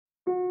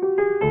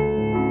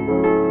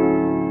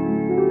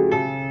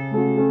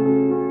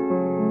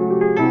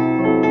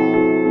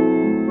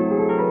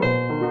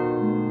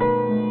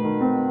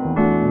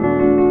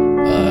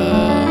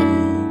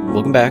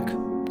Welcome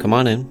back. Come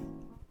on in.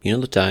 You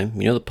know the time,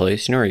 you know the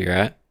place, you know where you're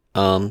at.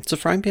 It's a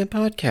Frying Pan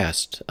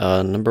Podcast.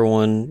 Number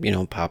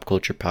one, pop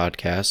culture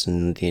podcast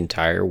in the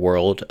entire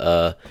world.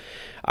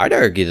 I'd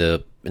argue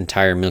the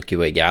entire Milky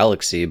Way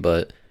galaxy,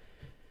 but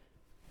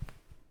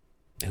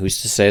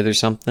who's to say there's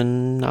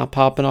something not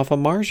popping off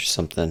on Mars or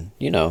something?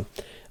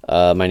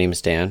 My name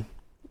is Dan.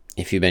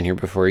 If you've been here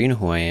before, you know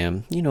who I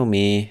am. You know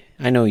me.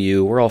 I know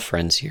you. We're all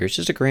friends here. It's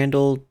just a grand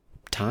old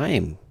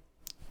time.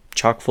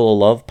 Chock full of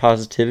love,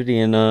 positivity,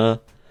 and,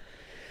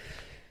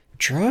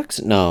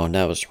 drugs? No,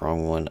 that was the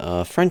wrong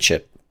one.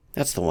 Friendship.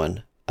 That's the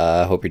one.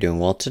 I hope you're doing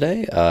well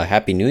today.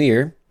 Happy New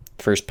Year.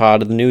 First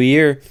pod of the new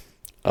year.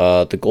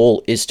 The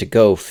goal is to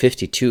go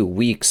 52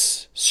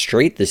 weeks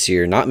straight this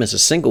year, not miss a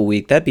single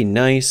week. That'd be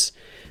nice.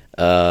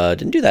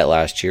 Didn't do that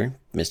last year.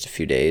 Missed a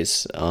few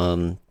days.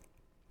 I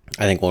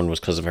think one was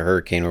because of a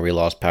hurricane where we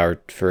lost power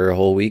for a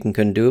whole week and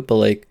couldn't do it,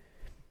 but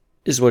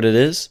is what it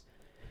is.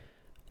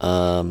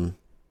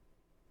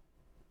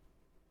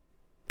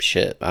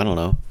 Shit, I don't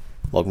know.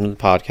 Welcome to the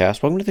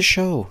podcast. Welcome to the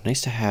show.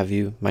 Nice to have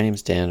you. My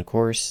name's Dan, of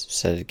course.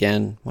 Said it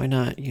again. Why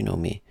not? You know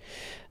me.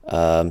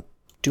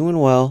 Doing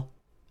well.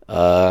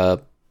 I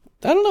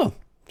don't know.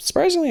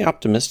 Surprisingly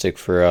optimistic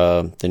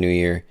for the new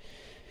year.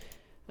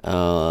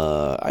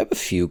 I have a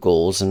few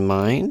goals in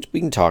mind. We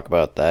can talk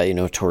about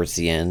that, towards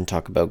the end.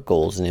 Talk about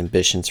goals and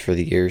ambitions for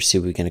the year. See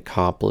what we can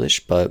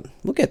accomplish. But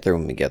we'll get there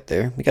when we get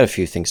there. We got a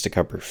few things to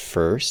cover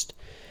first.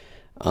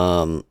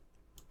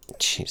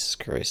 Jesus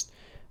Christ.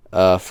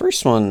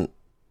 First one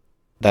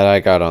that I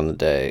got on the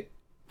day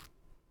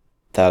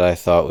that I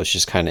thought was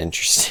just kind of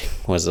interesting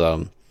was,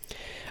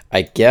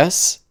 I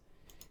guess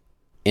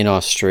in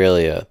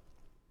Australia,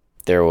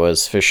 there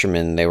was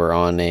fishermen. They were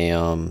on a,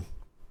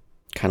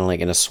 kind of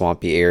in a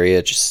swampy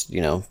area, just,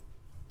 doing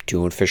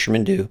what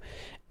fishermen do.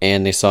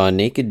 And they saw a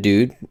naked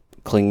dude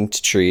clinging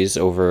to trees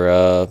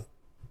over,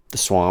 the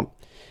swamp.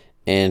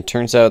 And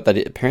turns out that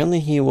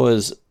apparently he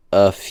was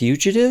a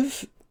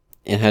fugitive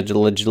and had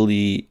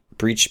allegedly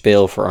breached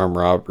bail for armed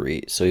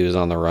robbery, so he was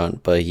on the run,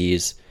 but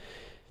he's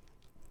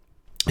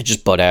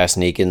just butt-ass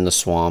naked in the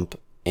swamp,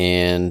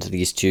 and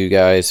these two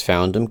guys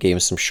found him, gave him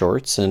some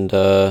shorts, and,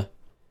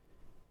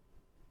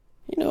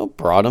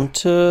 brought him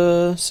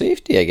to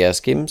safety, I guess,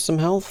 gave him some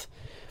health.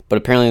 But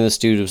apparently this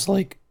dude was,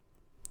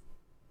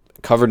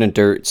 covered in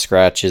dirt,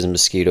 scratches, and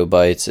mosquito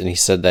bites, and he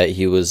said that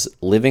he was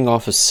living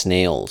off of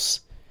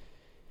snails.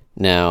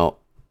 Now,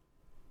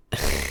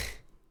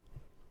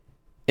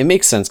 it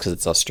makes sense because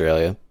it's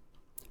Australia.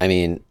 I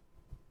mean,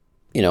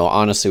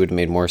 honestly, it would have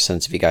made more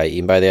sense if he got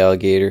eaten by the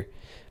alligator.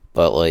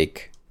 But,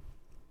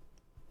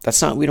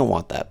 that's not, we don't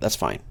want that. That's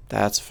fine.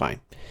 That's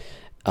fine.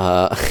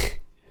 But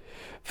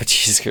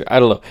Jesus Christ, I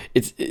don't know.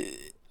 It's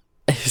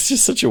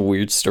just such a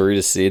weird story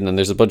to see. And then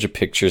there's a bunch of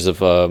pictures of,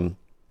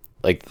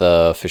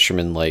 the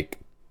fishermen,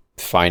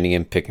 finding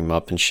him, picking him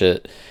up and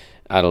shit.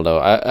 I don't know.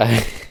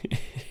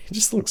 It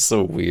just looks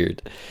so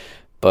weird.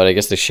 But I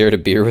guess they shared a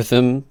beer with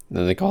him. And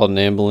then they called an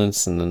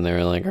ambulance. And then they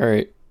were like, all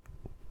right.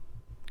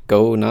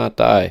 Go not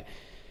die.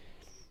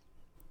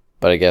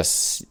 But I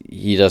guess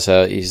he's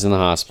in the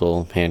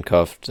hospital,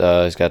 handcuffed.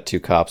 He's got two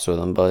cops with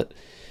him, but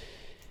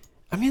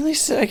I mean, at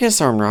least I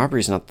guess armed robbery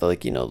is not the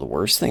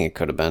worst thing it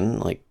could have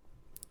been.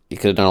 You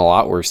could have done a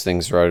lot worse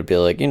things where I would be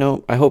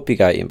I hope he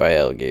got eaten by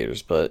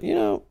alligators, but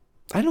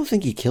I don't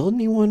think he killed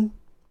anyone.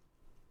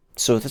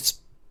 So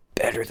that's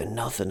better than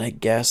nothing, I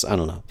guess. I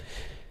don't know.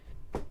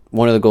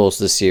 One of the goals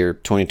this year,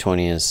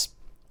 2020, is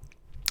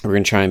we're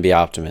going to try and be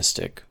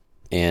optimistic.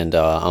 And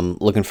I'm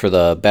looking for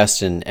the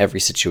best in every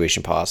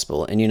situation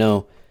possible. And,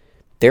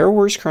 there are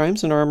worse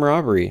crimes than armed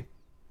robbery.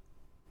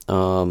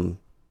 Murder.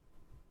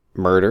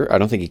 I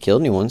don't think he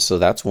killed anyone, so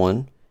that's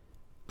one.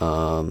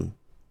 There's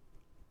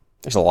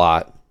a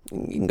lot.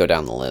 You can go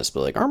down the list,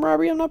 but armed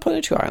robbery, I'm not putting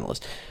it too high on the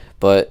list.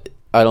 But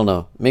I don't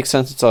know. It makes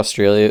sense it's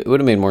Australia. It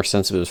would have made more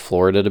sense if it was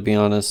Florida, to be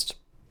honest.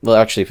 Well,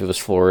 actually, if it was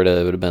Florida,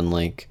 it would have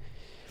been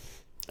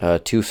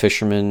two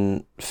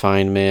fishermen,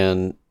 find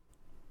man,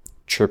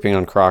 chirping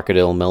on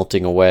crocodile,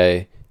 melting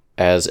away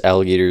as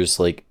alligators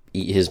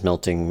eat his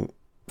melting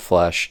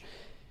flesh.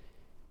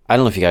 I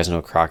don't know if you guys know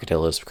what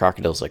crocodile is.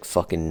 Crocodile's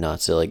fucking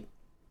nuts. It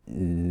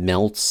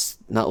melts,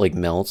 not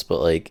melts,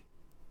 but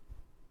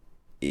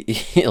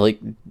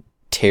it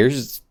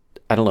tears.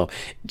 I don't know.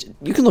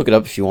 You can look it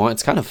up if you want.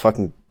 It's kind of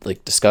fucking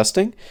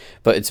disgusting,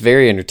 but it's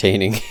very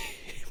entertaining.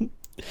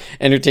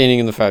 Entertaining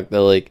in the fact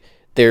that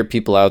there are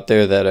people out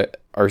there that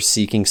are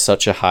seeking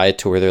such a high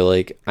to where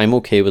they're I'm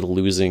okay with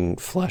losing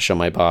flesh on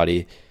my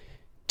body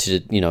to,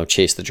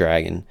 chase the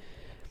dragon.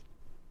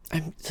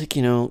 I'm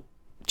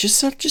just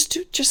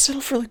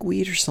settle for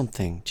weed or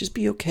something. Just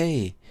be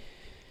okay.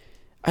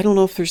 I don't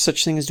know if there's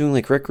such thing as doing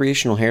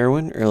recreational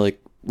heroin or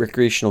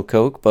recreational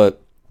coke,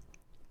 but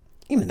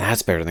even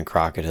that's better than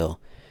crocodile.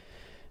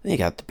 Then you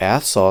got the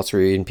bath salts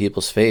where you're in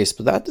people's face,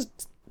 but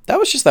that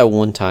was just that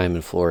one time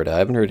in Florida. I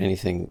haven't heard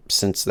anything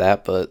since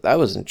that, but that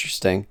was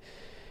interesting.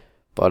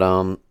 But,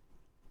 I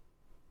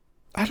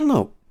don't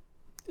know.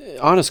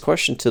 Honest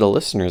question to the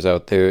listeners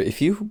out there.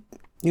 If you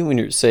you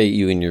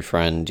and your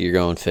friend, you're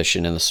going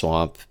fishing in the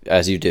swamp,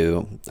 as you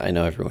do. I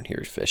know everyone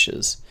here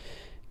fishes.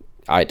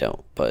 I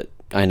don't, but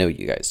I know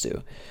you guys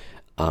do.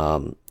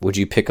 Would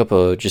you pick up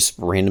a just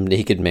random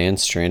naked man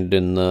stranded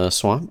in the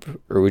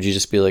swamp, or would you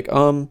just be like,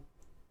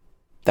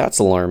 that's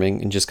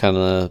alarming, and just kind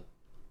of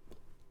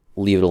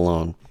leave it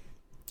alone?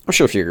 I'm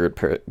sure if you're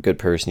a good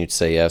person, you'd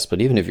say yes,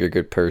 but even if you're a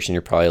good person,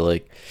 you're probably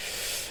like,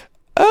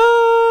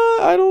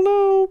 I don't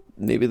know.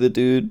 Maybe the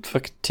dude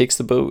fucking takes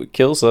the boat,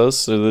 kills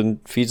us, and then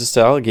feeds us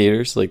to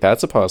alligators. Like,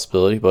 that's a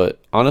possibility, but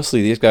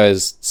honestly, these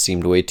guys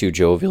seemed way too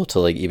jovial to,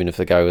 like, even if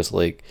the guy was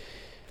like,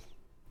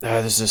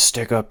 this is a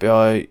stick up,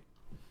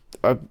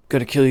 I'm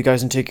gonna kill you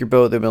guys and take your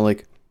boat. They've been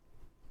like,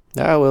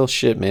 well,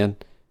 shit, man.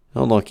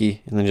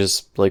 Unlucky. And then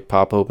just, like,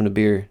 pop open a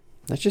beer.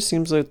 That just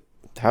seems like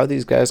how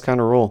these guys kind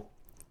of roll.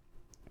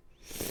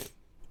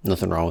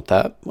 Nothing wrong with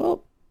that.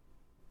 Well,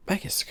 I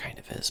guess there kind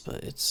of is,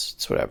 but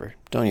it's whatever.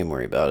 Don't even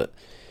worry about it.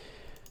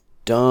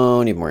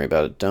 Don't even worry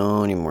about it.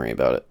 Don't even worry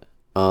about it.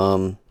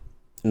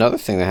 Another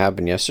thing that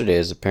happened yesterday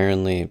is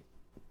apparently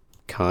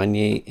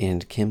Kanye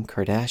and Kim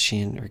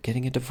Kardashian are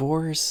getting a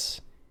divorce.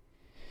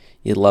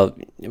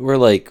 We're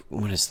like,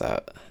 what is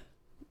that?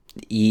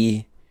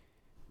 E,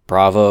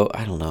 Bravo,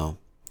 I don't know.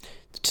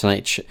 The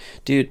Tonight Show.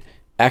 Dude,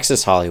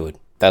 Access Hollywood.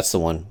 That's the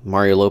one.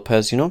 Mario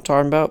Lopez, you know what I'm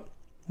talking about?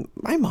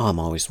 My mom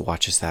always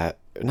watches that.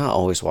 Not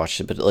always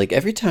watches it, but like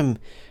every time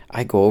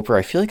I go over,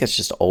 I feel like it's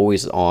just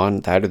always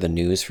on, that or the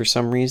news for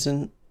some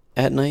reason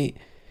at night.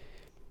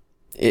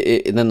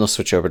 And then they'll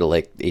switch over to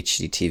like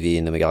HGTV,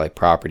 and then we got like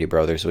Property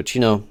Brothers, which,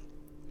 you know,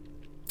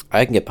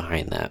 I can get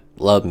behind that.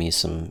 Love me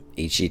some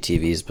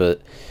HGTVs,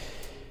 but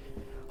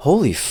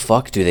holy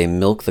fuck, do they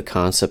milk the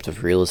concept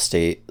of real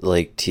estate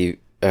like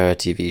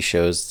TV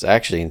shows? It's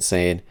actually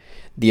insane.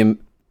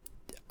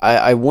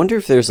 I wonder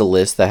if there's a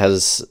list that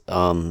has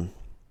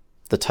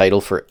the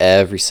title for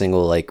every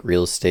single like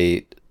real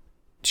estate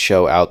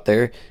show out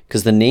there,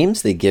 because the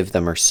names they give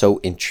them are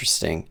so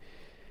interesting.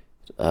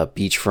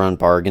 Beachfront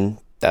Bargain,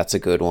 that's a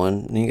good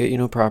one. And you get, you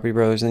know, Property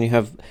Brothers, and you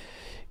have,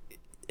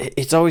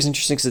 it's always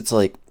interesting because it's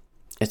like,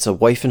 it's a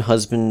wife and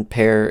husband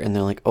pair, and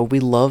they're like, oh, we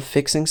love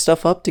fixing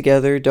stuff up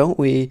together, don't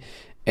we?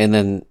 And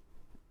then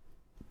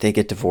they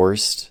get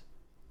divorced.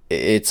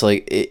 It's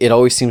like, it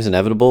always seems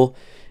inevitable.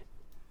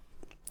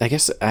 I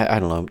guess, I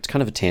don't know, it's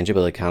kind of a tangent,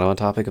 but like kind of on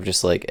topic of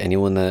just like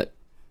anyone that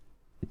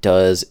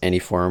does any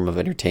form of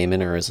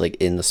entertainment or is like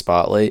in the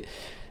spotlight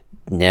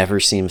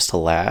never seems to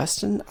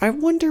last. And I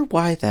wonder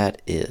why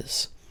that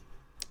is.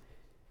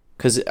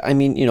 Because, I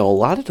mean, you know, a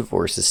lot of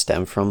divorces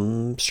stem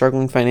from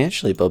struggling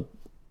financially, but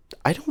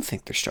I don't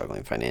think they're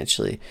struggling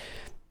financially.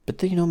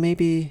 But, you know,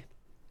 maybe,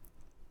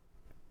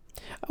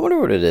 I wonder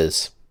what it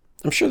is.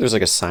 I'm sure there's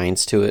like a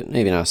science to it.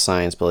 Maybe not a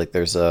science, but like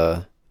there's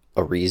a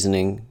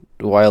reasoning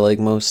why like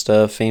most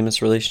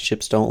famous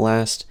relationships don't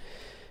last.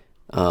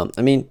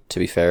 I mean, to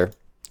be fair,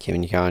 Kim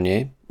and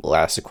Kanye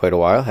lasted quite a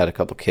while, had a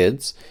couple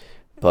kids,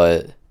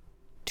 but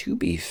to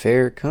be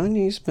fair,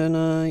 Kanye's been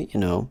you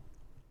know,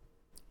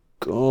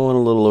 going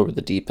a little over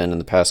the deep end in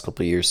the past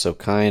couple of years, so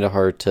kind of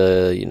hard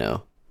to, you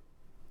know,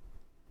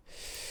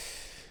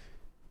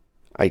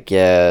 I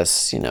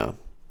guess, you know,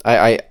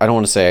 I don't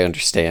want to say I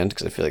understand,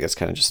 because I feel like that's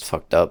kind of just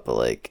fucked up, but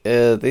like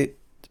they've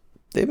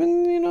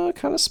been, you know,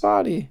 kind of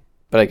spotty.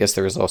 But I guess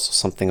there was also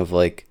something of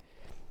like,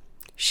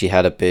 she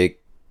had a big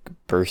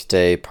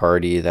birthday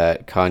party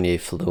that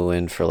Kanye flew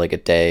in for like a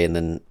day and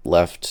then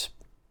left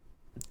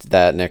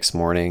that next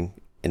morning.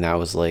 And that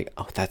was like,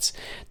 oh, that's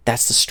the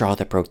straw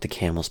that broke the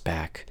camel's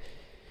back.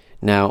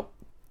 Now,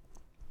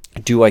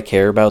 do I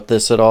care about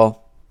this at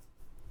all?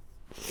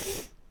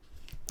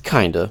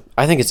 Kinda.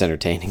 I think it's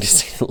entertaining to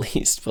say the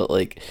least. But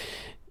like,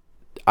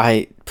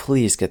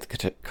 please get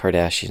the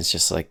Kardashians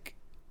just like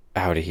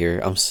out of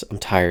here. I'm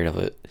tired of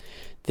it.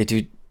 They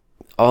do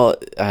all,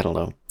 I don't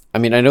know. I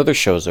mean, I know their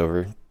show's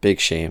over. Big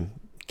shame.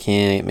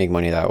 Can't make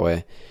money that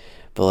way.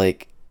 But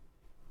like,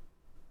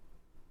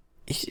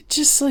 it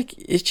just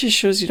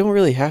shows you don't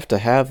really have to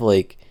have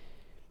like,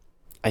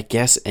 I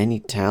guess, any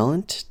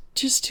talent.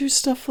 Just do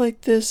stuff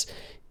like this.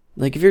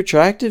 Like, if you're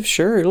attractive,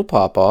 sure, it'll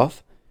pop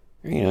off.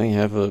 You know, you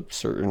have a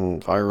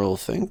certain viral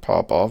thing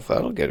pop off,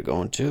 that'll get it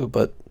going too.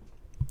 But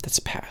that's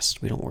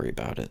past. We don't worry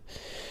about it.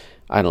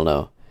 I don't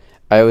know.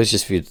 I always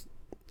just viewed,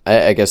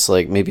 I guess,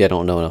 like, maybe I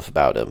don't know enough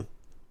about him.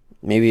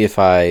 Maybe if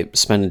I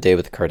spend a day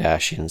with the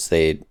Kardashians,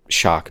 they'd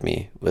shock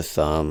me with,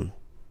 you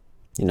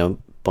know,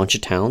 bunch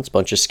of talents,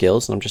 bunch of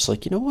skills. And I'm just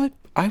like, you know what?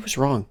 I was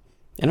wrong.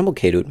 And I'm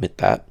okay to admit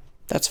that.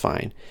 That's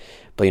fine.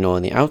 But, you know,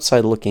 on the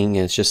outside looking,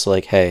 it's just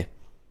like, hey,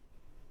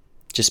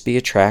 just be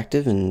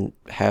attractive and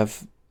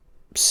have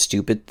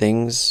stupid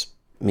things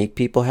make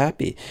people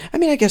happy. I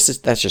mean, I guess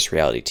that's just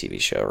reality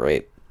TV show,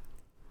 right?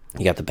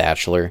 You got The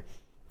Bachelor.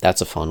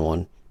 That's a fun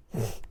one.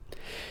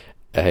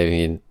 I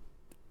mean,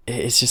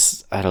 it's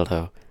just, I don't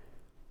know.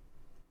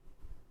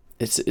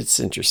 It's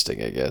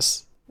interesting, I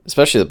guess.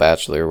 Especially The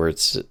Bachelor, where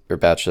it's, or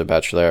Bachelor,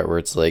 Bachelorette, where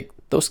it's like,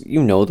 those,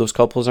 you know, those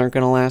couples aren't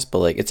going to last, but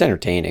like, it's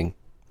entertaining.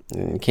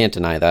 You can't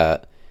deny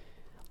that.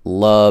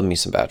 Love me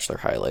some Bachelor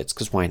highlights,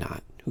 because why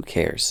not? Who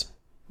cares?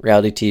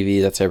 Reality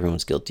TV, that's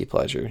everyone's guilty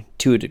pleasure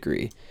to a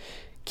degree.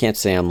 Can't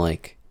say I'm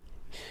like,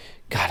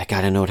 God, I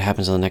gotta know what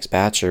happens on the next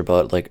Bachelor,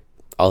 but like,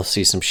 I'll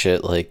see some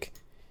shit like,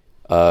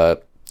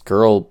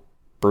 girl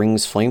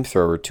brings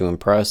flamethrower to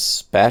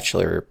impress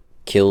Bachelor,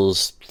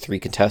 kills 3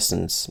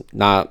 contestants.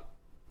 Not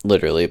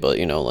literally, but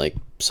like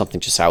something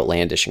just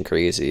outlandish and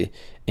crazy.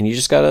 And you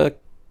just gotta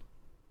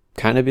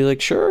kind of be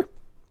like, sure,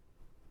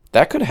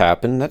 that could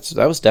happen. That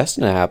was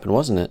destined to happen,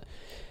 wasn't it?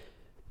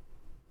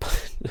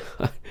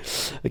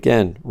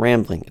 Again,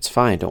 rambling. It's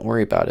fine. Don't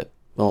worry about it.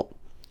 Well,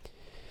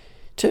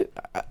 to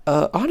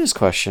honest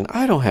question,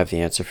 I don't have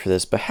the answer for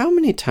this, but how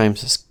many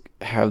times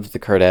have the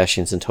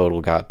Kardashians in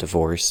total got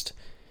divorced?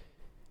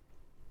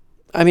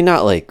 I mean,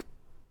 not like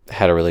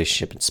had a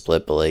relationship and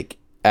split, but like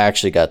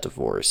actually got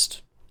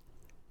divorced.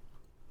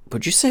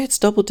 Would you say it's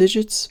double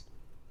digits?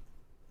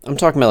 I'm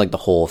talking about like the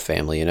whole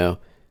family,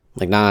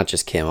 like not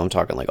just Kim. I'm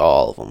talking like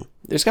all of them.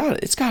 It's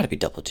got to be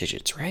double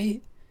digits,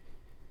 right?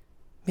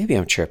 Maybe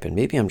I'm tripping.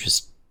 Maybe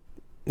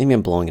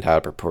I'm blowing it out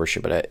of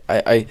proportion. But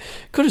I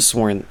could have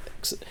sworn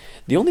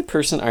the only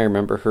person I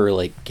remember her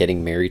like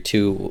getting married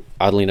to,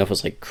 oddly enough,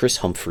 was like Chris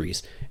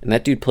Humphries, and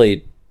that dude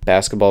played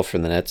basketball for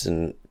the Nets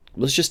and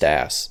was just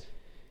ass.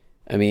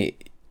 I mean,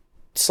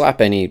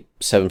 slap any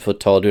 7 foot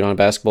tall dude on a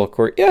basketball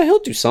court, yeah, he'll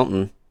do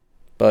something,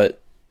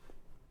 but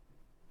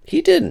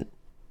he didn't.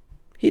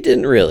 He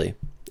didn't really,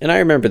 and I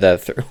remember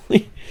that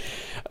thoroughly.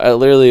 I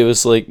literally, it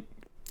was like,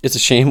 it's a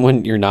shame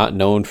when you're not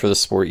known for the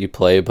sport you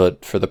play,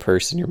 but for the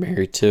person you're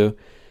married to.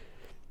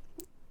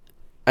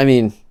 I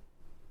mean,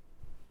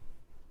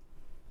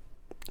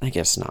 I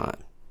guess not.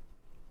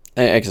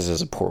 I guess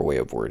that's a poor way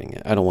of wording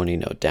it. I don't want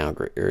to,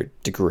 downgrade or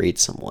degrade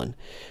someone,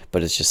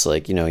 but it's just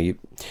like,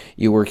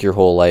 you work your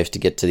whole life to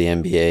get to the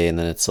NBA, and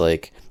then it's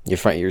like you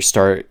find your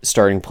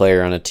starting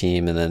player on a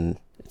team, and then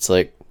it's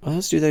like, oh,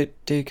 let's do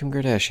that Dave Kim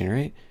Kardashian,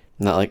 right?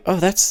 Not like, oh,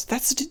 that's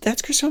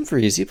Chris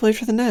Humphries. He played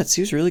for the Nets.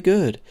 He was really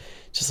good.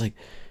 Just like,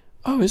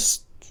 oh,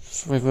 it's.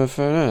 I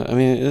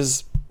mean, it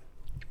is.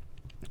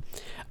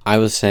 I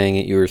was saying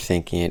it. You were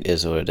thinking it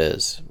is what it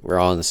is. We're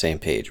all on the same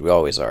page. We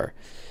always are.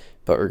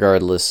 But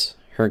regardless,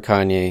 her and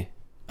Kanye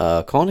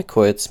calling it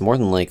quits. More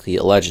than likely,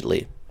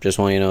 allegedly. Just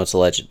want you to know it's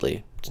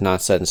allegedly. It's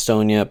not set in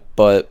stone yet,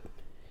 but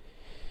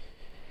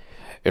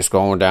it's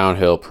going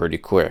downhill pretty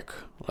quick.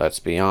 Let's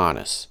be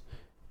honest.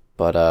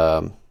 But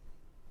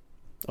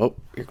oh,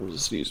 here comes the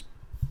sneeze.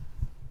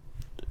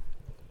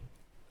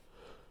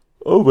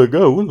 Oh my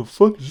god, what the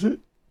fuck is it?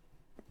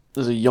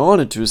 There's a yawn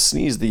into a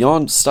sneeze. The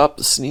yawn stopped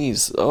the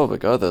sneeze. Oh my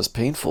god, that's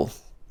painful.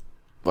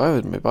 Why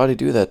would my body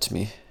do that to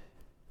me?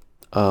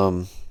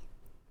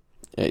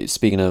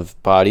 Speaking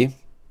of body,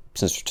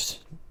 since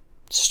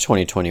it's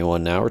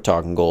 2021 now, we're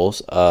talking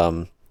goals.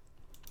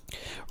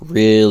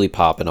 Really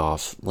popping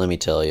off, let me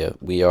tell you.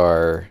 We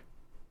are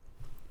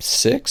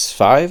 6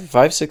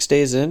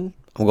 days in.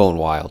 I'm going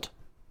wild.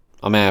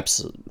 I'm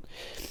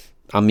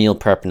meal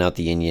prepping out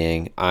the yin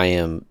yang. I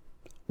am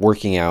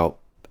working out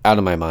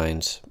of my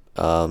mind.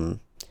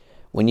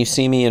 When you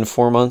see me in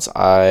 4 months,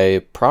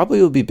 I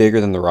probably will be bigger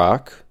than The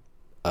Rock.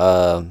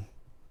 Kind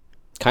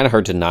of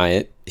hard to deny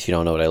it. If you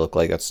don't know what I look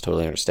like, that's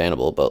totally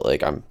understandable. But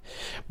like, I'm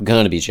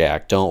gonna be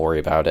jacked. Don't worry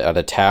about it. At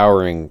a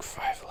towering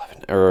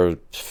 5'11" or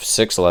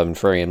 6'11"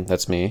 frame,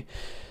 that's me.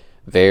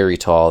 Very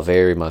tall,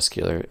 very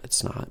muscular.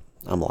 It's not.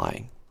 I'm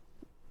lying.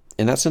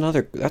 And that's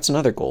another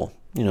goal.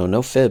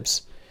 No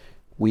fibs.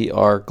 We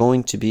are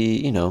going to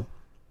be,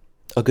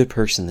 a good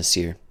person this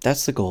year.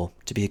 That's the goal,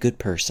 to be a good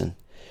person.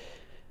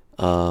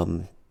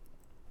 Plenty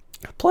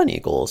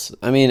of goals.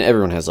 I mean,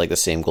 everyone has like the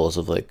same goals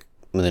of like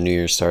when the new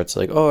year starts,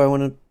 like, oh, I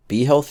want to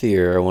be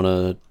healthier. I want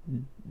to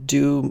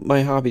do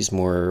my hobbies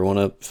more. Or want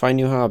to find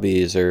new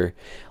hobbies or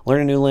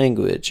learn a new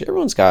language.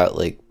 Everyone's got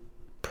like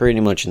pretty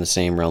much in the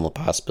same realm of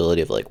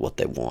possibility of like what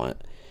they want.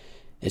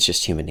 It's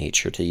just human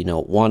nature to,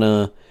 want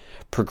to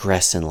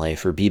progress in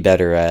life or be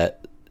better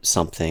at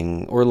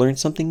something or learn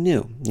something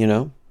new,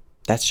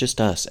 That's just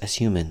us as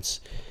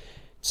humans.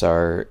 It's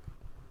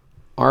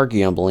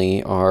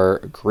arguably our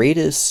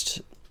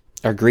greatest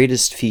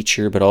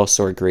feature, but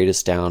also our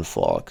greatest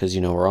downfall, because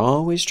we're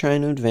always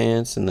trying to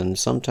advance, and then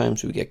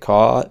sometimes we get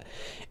caught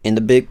in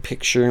the big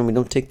picture and we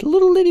don't take the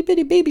little itty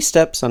bitty baby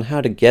steps on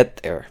how to get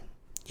there.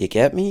 You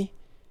get me?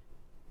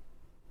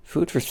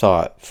 Food for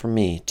thought from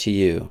me to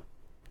you.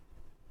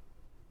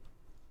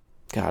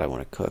 God, I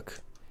want to cook.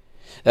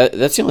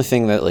 That's the only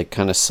thing that like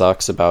kind of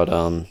sucks about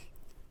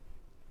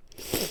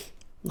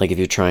like if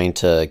you're trying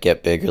to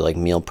get big or like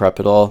meal prep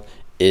at all,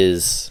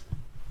 is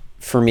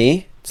for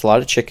me it's a lot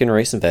of chicken,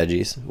 rice, and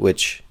veggies,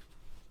 which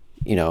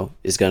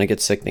is gonna get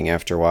sickening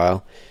after a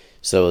while.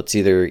 So it's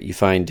either you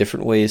find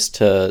different ways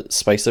to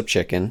spice up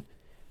chicken,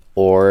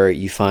 or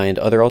you find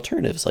other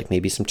alternatives like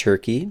maybe some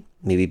turkey,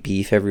 maybe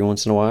beef every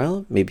once in a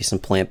while, maybe some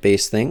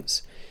plant-based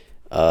things.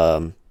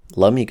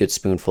 Love me a good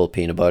spoonful of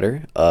peanut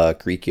butter,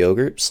 Greek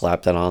yogurt,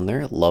 slap that on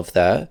there, love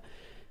that.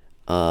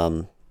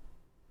 But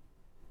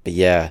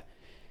yeah,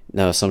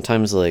 no,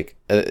 sometimes like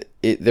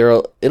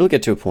it'll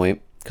get to a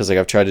point, because like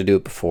I've tried to do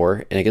it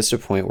before, and it gets to a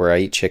point where I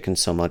eat chicken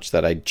so much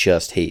that I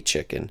just hate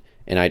chicken,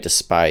 and I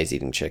despise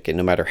eating chicken,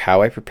 no matter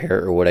how I prepare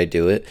it or what I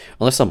do it,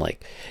 unless I'm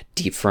like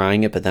deep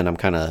frying it, but then I'm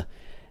kind of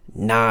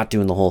not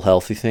doing the whole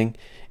healthy thing.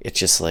 It's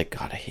just like,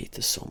 God, I hate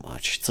this so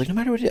much. It's like, no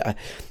matter what I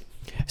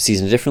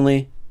season it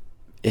differently,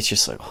 it's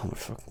just like, oh my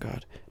fucking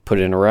God. Put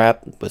it in a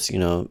wrap with,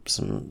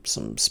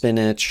 some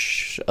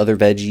spinach, other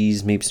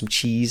veggies, maybe some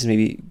cheese,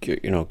 maybe,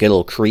 get a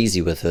little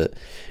crazy with it.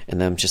 And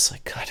then I'm just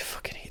like, God, I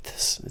fucking hate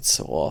this. It's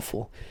so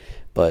awful.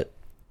 But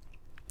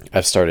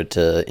I've started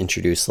to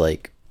introduce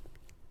like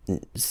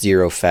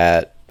zero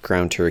fat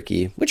ground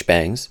turkey, which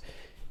bangs,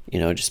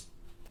 just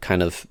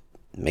kind of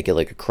make it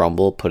like a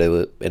crumble, put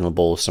it in a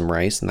bowl of some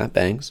rice, and that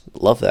bangs.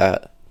 Love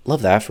that.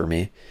 Love that for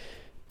me.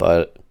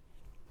 But,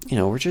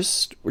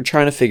 we're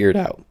trying to figure it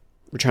out.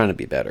 We're trying to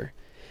be better.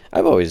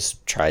 I've always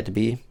tried to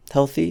be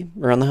healthy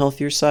or on the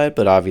healthier side,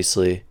 but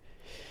obviously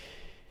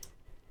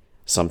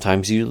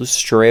sometimes you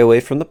stray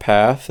away from the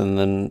path, and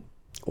then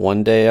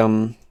one day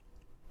I'm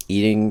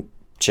eating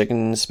chicken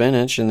and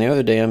spinach, and the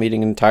other day I'm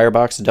eating an entire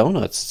box of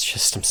donuts. It's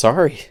just, I'm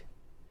sorry.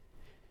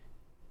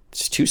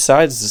 It's two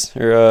sides,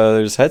 or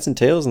there's heads and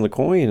tails in the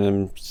coin, and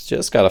I'm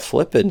just gotta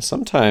flip it. And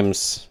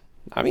sometimes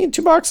I'm eating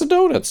 2 boxes of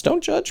donuts.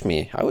 Don't judge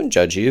me. I wouldn't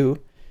judge you.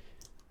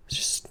 It's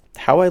just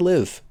how I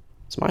live.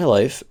 It's my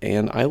life,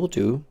 and I will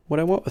do what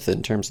I want with it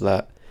in terms of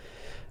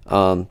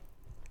that.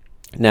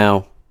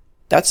 Now,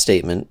 that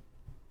statement,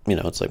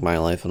 it's like my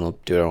life, and I'll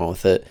do what I want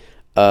with it.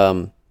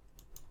 I'm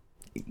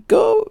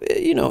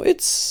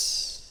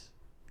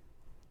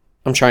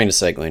trying to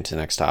segue into the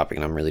next topic,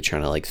 and I'm really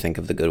trying to like think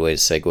of the good way to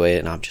segue it,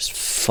 and I'm just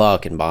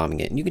fucking bombing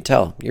it. And you can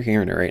tell, you're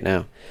hearing it right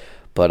now.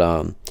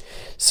 But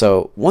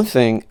so one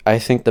thing, I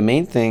think the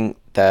main thing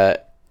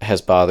that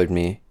has bothered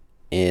me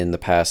in the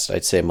past,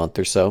 I'd say a month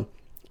or so,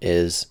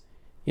 is,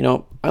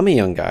 I'm a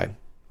young guy.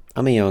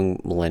 I'm a young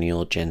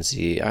millennial, Gen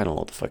Z, I don't know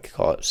what the fuck you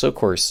call it. So of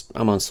course,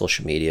 I'm on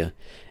social media,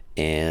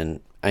 and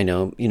I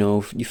know,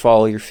 you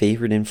follow your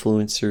favorite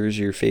influencers,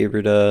 your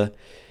favorite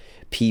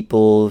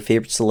people,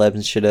 favorite celebs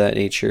and shit of that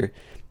nature,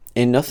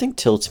 and nothing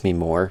tilts me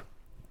more.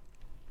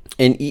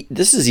 And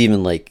this is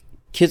even like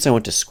kids I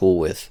went to school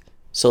with,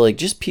 so like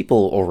just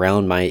people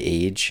around my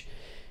age,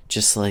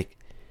 just like,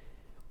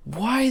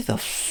 why the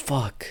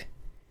fuck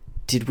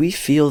did we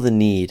feel the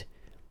need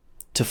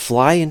to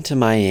fly into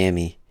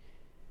Miami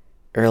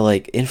or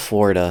like in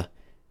Florida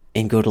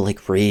and go to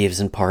like raves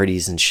and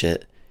parties and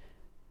shit?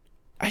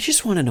 I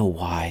just want to know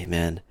why,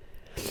 man.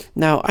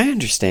 Now, I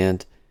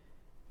understand,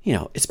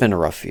 it's been a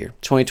rough year.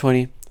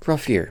 2020,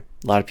 rough year.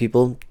 A lot of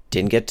people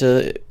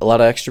a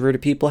lot of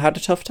extroverted people had a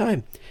tough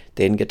time.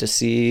 They didn't get to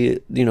see,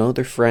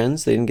 their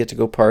friends. They didn't get to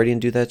go party and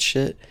do that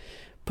shit.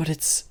 But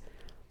it's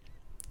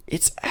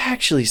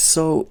actually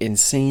so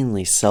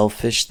insanely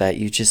selfish that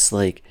you just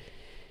like,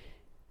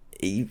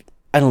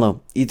 I don't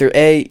know, either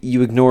A,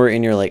 you ignore it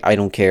and you're like, I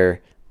don't care.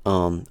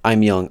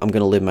 I'm young. I'm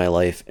going to live my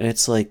life. And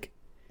it's like,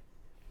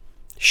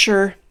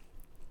 sure,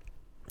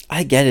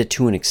 I get it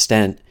to an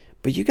extent,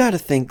 but you got to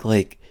think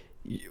like,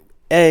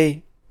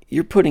 A,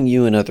 you're putting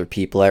you and other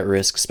people at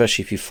risk,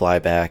 especially if you fly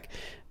back.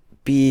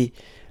 B,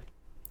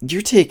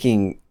 you're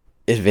taking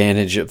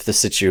advantage of the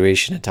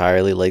situation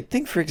entirely. Like,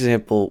 think, for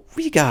example,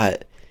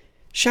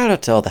 shout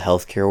out to all the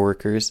healthcare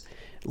workers.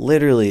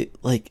 Literally,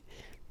 like,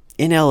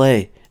 in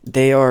LA,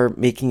 they are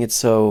making it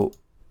so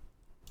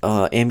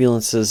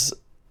ambulances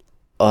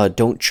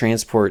don't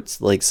transport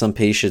like some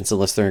patients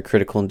unless they're in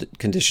critical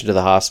condition to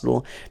the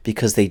hospital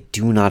because they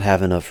do not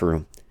have enough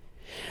room.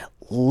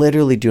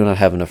 Literally do not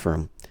have enough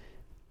room.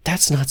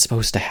 That's not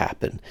supposed to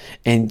happen.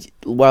 And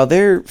while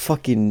they're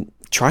fucking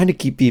trying to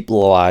keep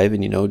people alive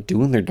and,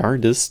 doing their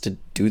darndest to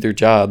do their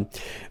job,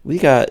 we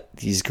got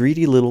these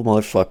greedy little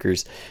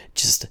motherfuckers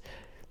just,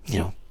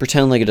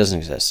 pretend like it doesn't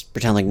exist.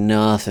 Pretend like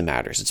nothing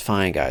matters. It's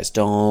fine, guys.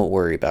 Don't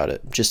worry about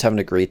it. Just having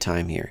a great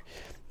time here.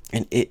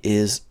 And it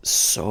is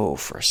so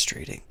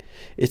frustrating.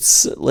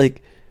 It's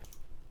like,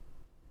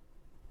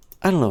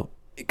 I don't know,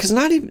 because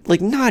not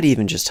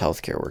even just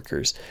healthcare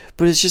workers,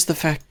 but it's just the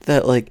fact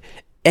that like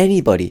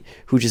anybody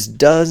who just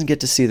doesn't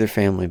get to see their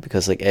family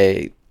because like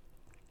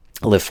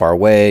live far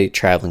away,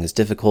 traveling is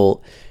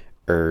difficult,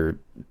 or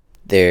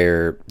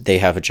they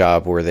have a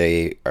job where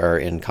they are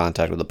in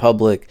contact with the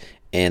public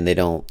and they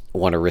don't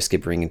want to risk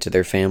it bringing to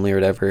their family or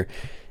whatever.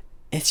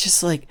 It's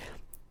just like,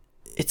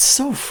 it's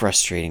so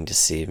frustrating to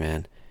see,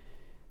 man.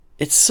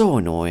 It's so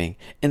annoying.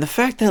 And the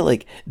fact that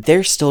like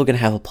they're still going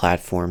to have a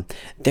platform,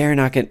 they're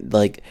not going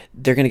to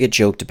they're going to get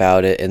joked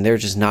about it and they're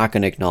just not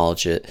going to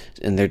acknowledge it,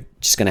 and they're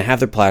just going to have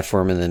their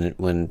platform, and then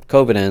when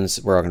COVID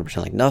ends, we're all going to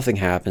pretend like nothing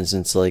happens.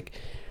 And it's like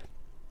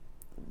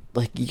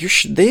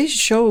they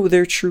show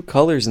their true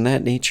colors in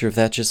that nature of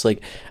that, just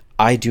like,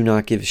 I do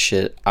not give a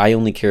shit. I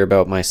only care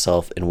about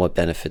myself and what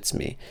benefits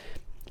me.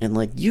 And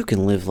like, you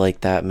can live like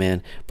that,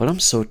 man, but I'm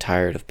so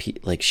tired of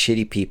like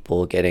shitty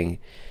people getting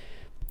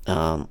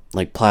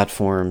like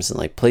platforms and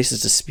like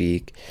places to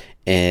speak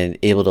and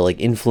able to like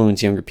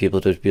influence younger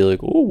people to be like,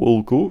 oh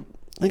well, cool.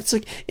 Like, it's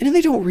like, and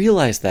they don't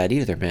realize that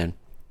either, man.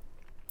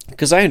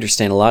 Because I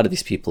understand a lot of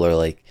these people are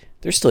like,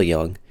 they're still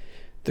young,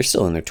 they're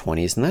still in their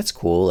 20s, and that's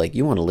cool. Like,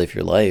 you want to live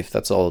your life,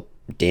 that's all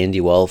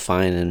dandy well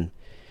fine and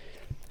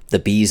the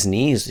bee's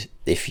knees,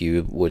 if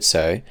you would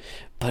say.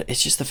 But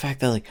it's just the fact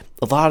that like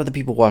a lot of the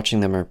people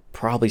watching them are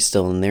probably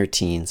still in their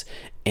teens,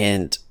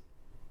 and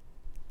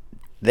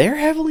they're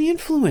heavily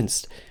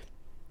influenced.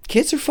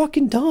 Kids are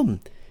fucking dumb.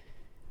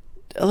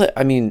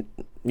 I mean,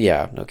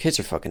 yeah, no, kids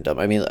are fucking dumb.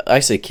 I mean, I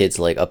say kids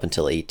like up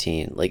until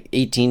 18. Like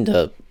 18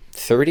 to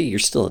 30, you're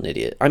still an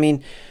idiot. I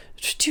mean,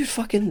 dude,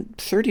 fucking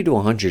 30 to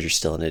 100, you're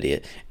still an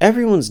idiot.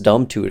 Everyone's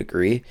dumb to a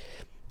degree.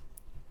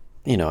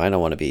 I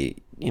don't want to be,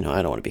 I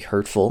don't want to be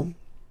hurtful,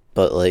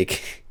 but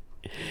like,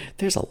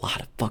 there's a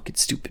lot of fucking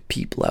stupid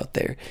people out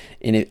there.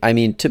 And I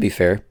mean, to be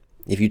fair,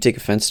 if you take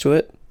offense to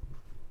it,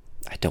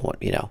 I don't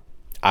want,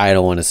 I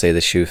don't want to say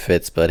the shoe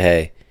fits, but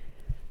hey,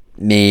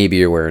 maybe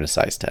you're wearing a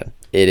size 10.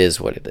 It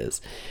is what it is.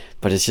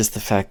 But it's just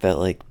the fact that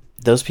like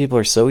those people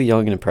are so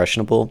young and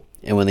impressionable,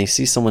 and when they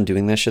see someone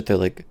doing that shit, they're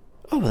like,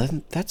 oh,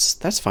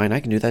 that's fine. I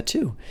can do that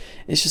too.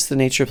 It's just the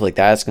nature of like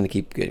that's going to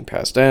keep getting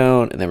passed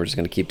down, and then we're just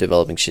going to keep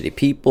developing shitty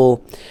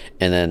people,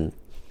 and then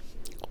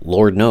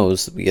Lord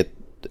knows we get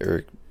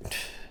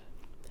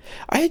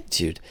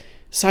dude,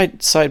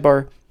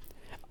 sidebar.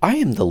 I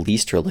am the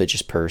least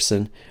religious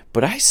person,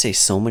 but I say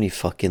so many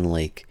fucking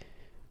like,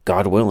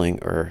 God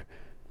willing, or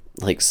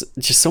like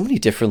just so many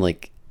different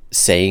like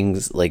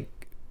sayings, like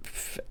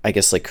I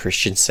guess like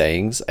Christian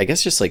sayings. I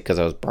guess just like because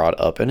I was brought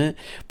up in it,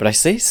 but I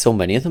say so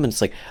many of them, and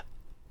it's like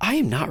I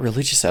am not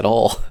religious at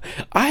all.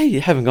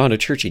 I haven't gone to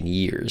church in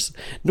years,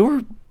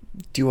 nor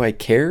do I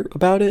care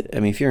about it. I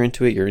mean, if you're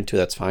into it, you're into it.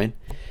 That's fine.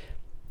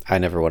 I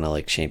never want to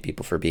like shame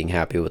people for being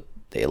happy with what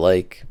they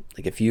like.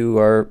 Like if you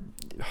are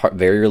a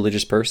very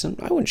religious person,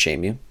 I wouldn't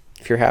shame you.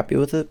 If you're happy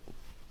with it,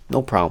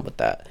 no problem with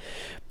that.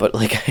 But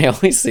like I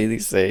always say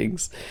these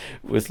things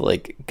with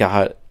like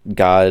God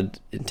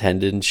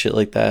intended and shit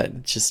like that.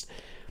 It's just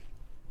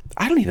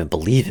I don't even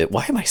believe it.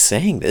 Why am I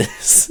saying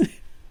this?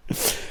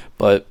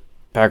 But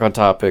back on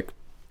topic.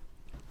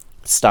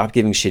 Stop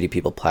giving shitty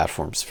people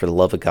platforms, for the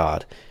love of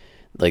God.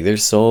 Like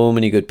there's so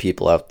many good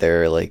people out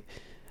there. Like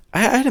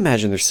I'd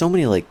imagine there's so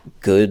many like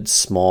good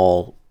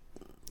small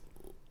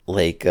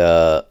like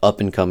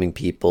up and coming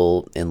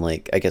people in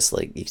like I guess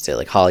like you could say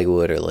like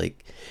Hollywood, or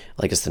like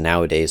I guess the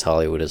nowadays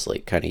Hollywood is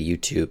like kind of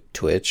YouTube,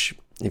 Twitch,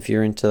 if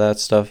you're into that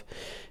stuff.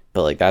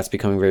 But like that's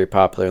becoming very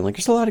popular, and like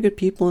there's a lot of good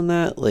people in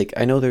that. Like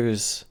I know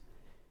there's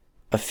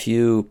a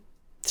few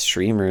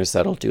streamers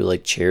that'll do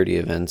like charity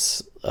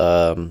events,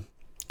 and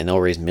they'll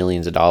raise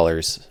millions of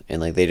dollars,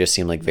 and like they just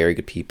seem like very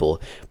good people.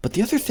 But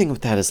the other thing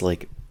with that is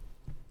like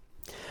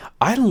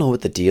I don't know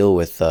what the deal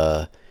with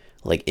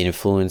like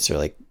influencer,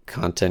 like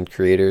content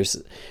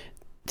creators.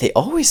 They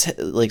always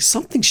like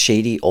something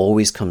shady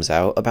always comes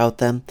out about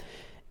them,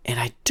 and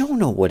I don't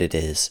know what it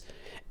is.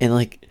 And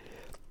like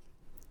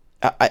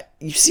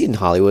you see it in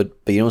Hollywood,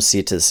 but you don't see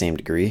it to the same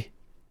degree,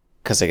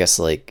 because I guess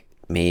like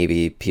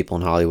maybe people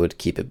in Hollywood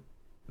keep it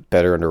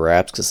better under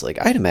wraps, because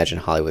like I'd imagine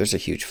Hollywood there's a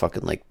huge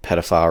fucking like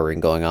pedophile ring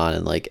going on,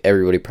 and like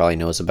everybody probably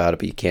knows about it,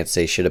 but you can't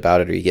say shit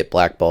about it or you get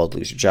blackballed,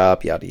 lose your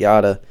job, yada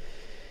yada.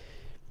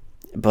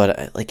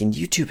 But like in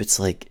YouTube, it's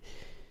like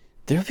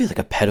there'll be like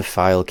a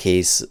pedophile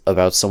case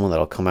about someone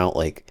that'll come out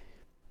like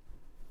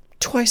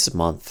twice a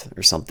month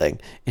or something.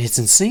 And it's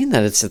insane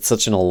that it's at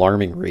such an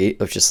alarming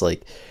rate of just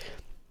like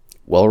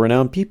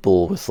well-renowned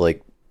people with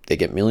like they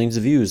get millions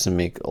of views and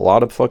make a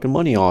lot of fucking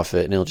money off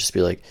it, and it'll just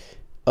be like,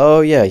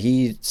 oh yeah,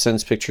 he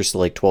sends pictures to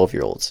like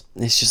 12-year-olds.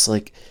 And it's just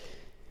like,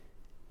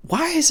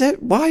 why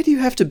do you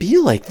have to be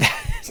like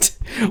that?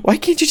 Why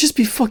can't you just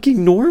be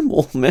fucking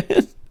normal,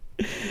 man?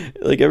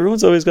 Like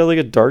everyone's always got like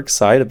a dark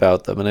side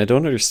about them, and I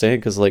don't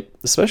understand, because like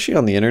especially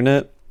on the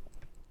internet,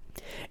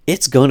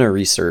 it's gonna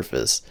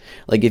resurface.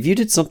 Like if you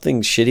did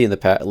something shitty in the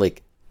past,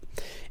 like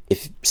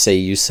if say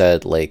you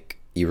said like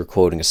you were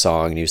quoting a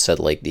song and you said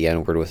like the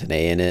N-word with an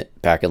A in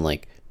it back in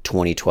like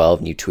 2012,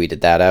 and you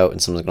tweeted that out,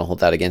 and someone's gonna hold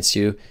that against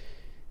you,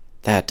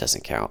 that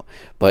doesn't count.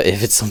 But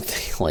if it's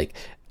something like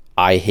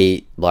I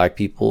hate black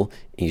people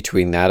and you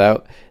tweeting that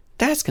out,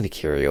 that's gonna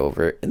carry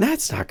over, and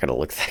that's not gonna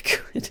look that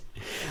good.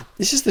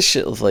 It's just the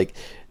shit of like,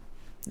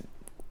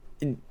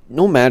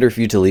 no matter if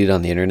you delete it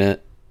on the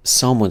internet,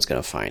 someone's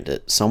gonna find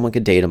it. Someone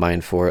could data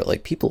mine for it.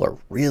 Like people are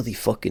really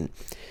fucking,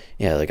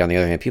 yeah. Like on the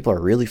other hand, people are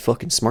really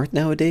fucking smart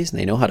nowadays, and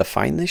they know how to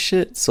find this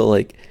shit. So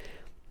like,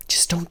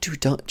 just don't do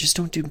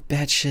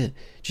bad shit.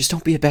 Just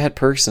don't be a bad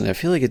person. I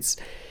feel like it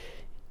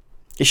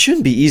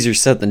shouldn't be easier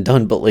said than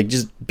done, but like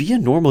just be a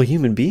normal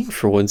human being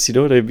for once. You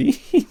know what I mean?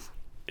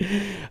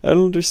 I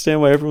don't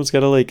understand why everyone's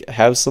gotta like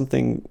have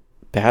something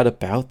bad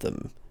about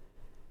them.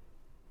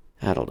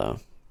 I don't know.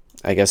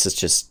 I guess it's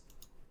just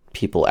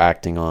people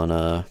acting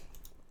on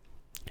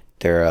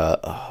their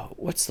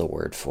what's the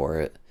word for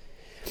it?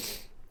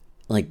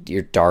 Like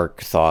your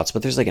dark thoughts,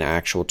 but there's like an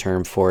actual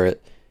term for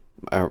it,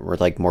 or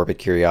like morbid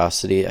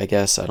curiosity, I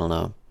guess. I don't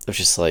know. It's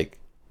just like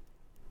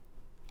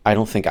I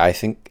don't think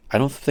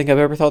I've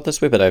ever thought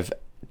this way, but I've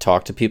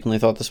talked to people and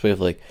they thought this way of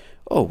like,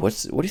 oh, what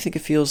do you think it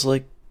feels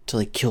like to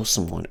like kill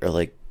someone or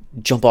like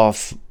jump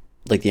off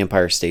like the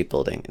Empire State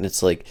Building? And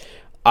it's like,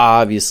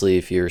 obviously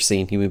if you're a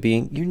sane human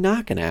being, you're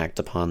not going to act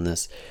upon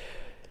this.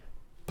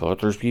 But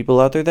there's people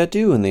out there that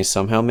do, and they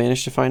somehow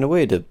manage to find a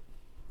way to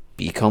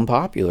become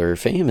popular or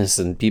famous,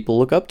 and people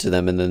look up to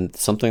them, and then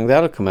something like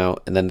that'll come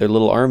out, and then their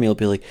little army will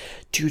be like,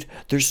 dude,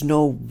 there's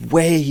no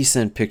way he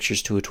sent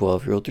pictures to a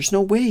 12-year-old. There's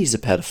no way he's a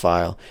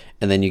pedophile.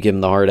 And then you give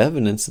them the hard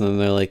evidence, and then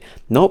they're like,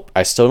 nope,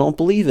 I still don't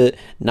believe it.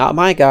 Not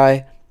my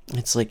guy.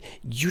 It's like,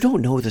 you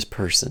don't know this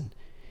person.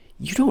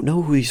 You don't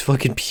know who these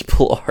fucking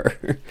people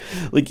are.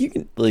 Like, you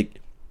can,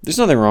 like, there's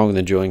nothing wrong with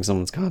enjoying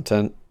someone's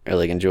content or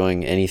like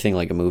enjoying anything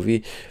like a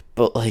movie,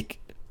 but like,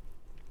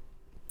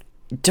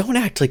 don't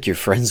act like you're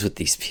friends with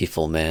these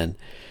people, man.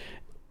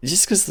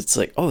 Just because it's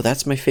like, oh,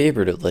 that's my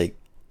favorite. Like,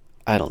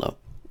 I don't know.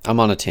 I'm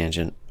on a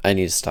tangent. I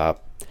need to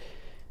stop.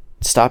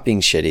 Stop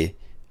being shitty.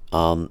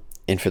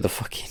 And for the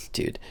fucking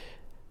dude,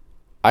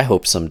 I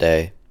hope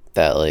someday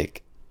that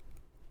like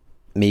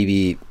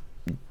maybe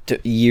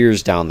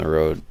years down the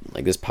road,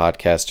 like this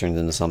podcast turns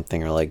into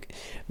something, or like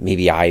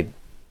maybe I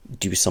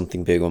do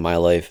something big with my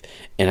life,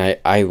 and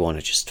I want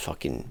to just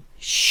fucking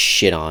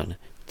shit on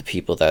the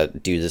people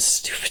that do this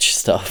stupid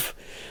stuff.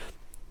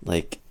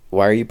 Like,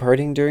 why are you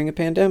partying during a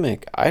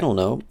pandemic? I don't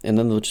know. And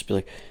then they'll just be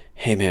like,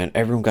 hey man,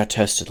 everyone got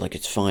tested, like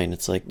it's fine.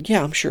 It's like,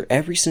 yeah, I'm sure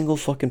every single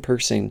fucking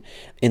person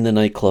in the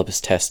nightclub is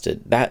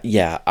tested. That,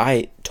 yeah,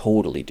 I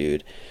totally,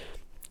 dude.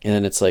 And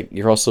then it's like,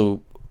 you're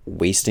also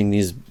wasting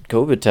these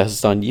COVID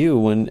tests on you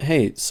when,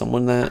 hey,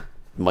 someone that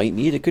might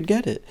need it could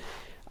get it.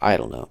 I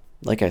don't know.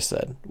 Like I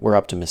said, we're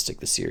optimistic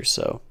this year,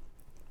 so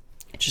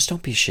just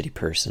don't be a shitty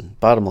person.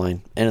 Bottom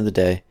line, end of the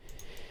day,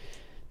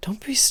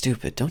 don't be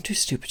stupid. Don't do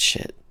stupid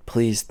shit.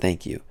 Please,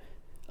 thank you.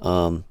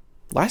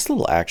 Last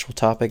little actual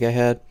topic I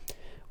had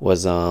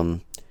was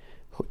Hawaii's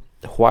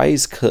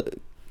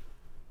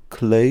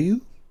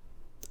Kaleu.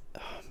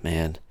 Oh,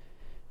 man,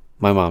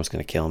 my mom's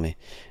gonna kill me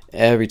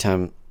every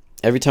time.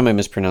 Every time I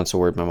mispronounce a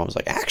word, my mom's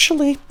like,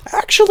 actually,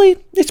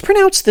 it's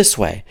pronounced this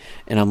way,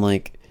 and I'm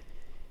like,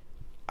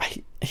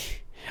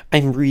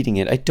 I'm reading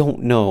it. I don't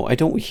know. I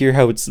don't hear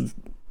how it's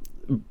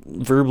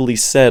verbally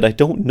said. I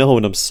don't know,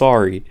 and I'm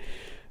sorry.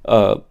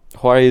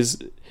 Hawaii's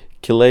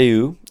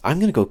Kilauea, I'm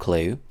going to go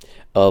Kilauea,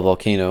 a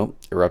volcano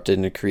erupted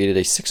and it created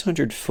a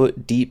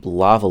 600-foot deep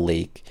lava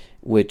lake,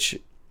 which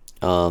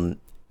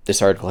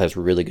this article has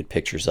really good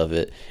pictures of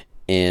it.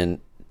 And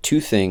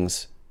two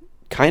things,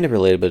 kind of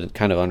related but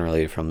kind of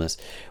unrelated from this,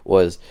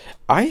 was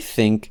I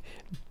think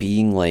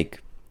being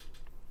like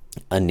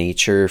a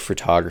nature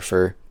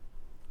photographer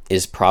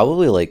is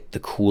probably like the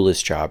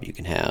coolest job you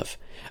can have.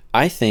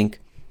 I think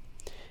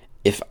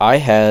if I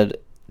had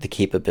the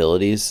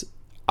capabilities,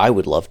 I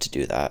would love to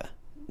do that.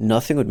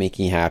 Nothing would make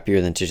me happier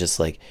than to just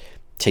like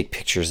take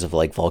pictures of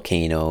like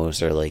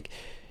volcanoes, or like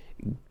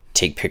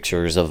take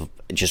pictures of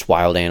just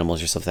wild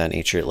animals or stuff of that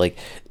nature. Like,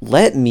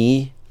 let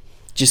me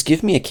just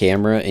give me a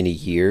camera in a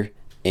year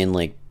and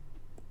like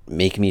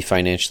make me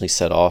financially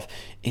set off,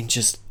 and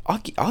just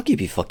I'll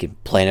give you fucking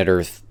planet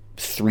Earth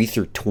 3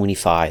 through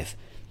 25.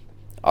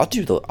 I'll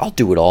do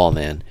it all,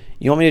 man.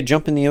 You want me to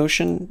jump in the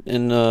ocean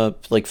and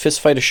like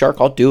fist fight a shark?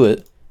 I'll do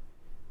it.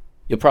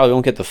 You'll probably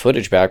won't get the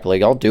footage back, but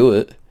like I'll do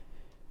it.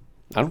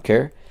 I don't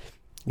care.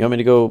 You want me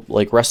to go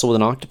like wrestle with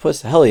an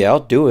octopus? Hell yeah, I'll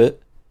do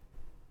it.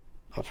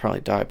 I'll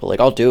probably die, but like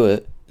I'll do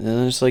it. And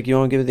then it's like, you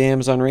want to give the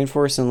Amazon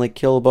rainforest and like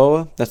kill a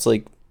boa that's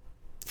like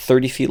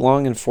 30 feet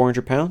long and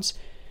 400 pounds?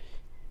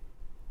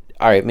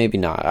 All right, maybe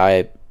not.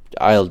 I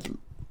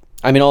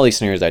mean, all these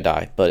scenarios I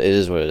die, but it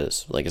is what it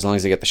is. Like, as long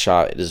as I get the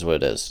shot, it is what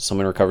it is.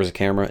 Someone recovers a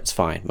camera, it's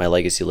fine. My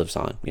legacy lives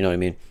on. You know what I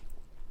mean?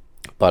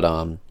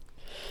 But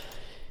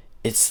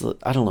it's,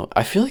 I don't know.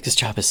 I feel like this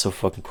job is so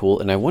fucking cool,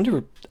 and I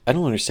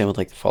don't understand what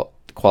like the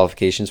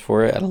qualifications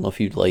for it. I don't know if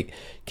you like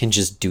can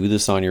just do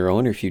this on your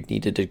own, or if you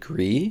need a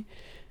degree.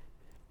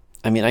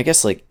 I mean, I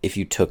guess like if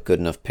you took good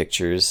enough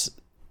pictures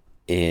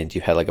and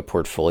you had like a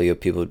portfolio,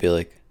 people would be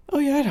like, oh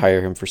yeah, I'd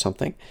hire him for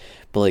something.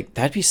 But like,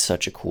 that'd be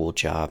such a cool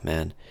job,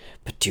 man.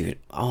 But dude,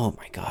 oh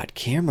my god,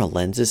 camera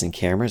lenses and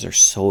cameras are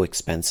so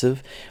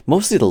expensive.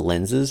 Mostly the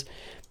lenses,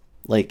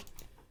 like,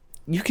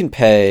 you can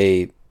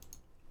pay,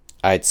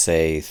 I'd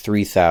say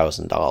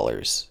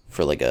 $3,000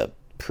 for like a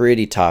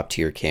pretty top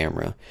tier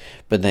camera,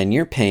 but then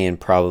you're paying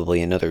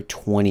probably another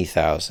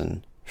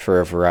 20,000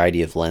 for a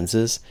variety of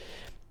lenses.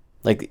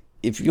 Like,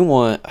 if you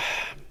want,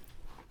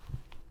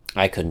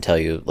 I couldn't tell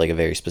you like a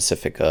very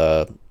specific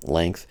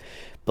length,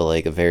 but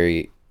like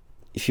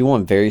if you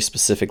want very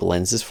specific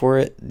lenses for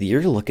it,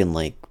 you're looking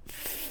like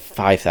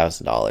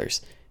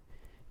 $5,000.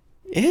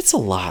 It's a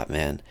lot,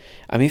 man.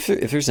 I mean,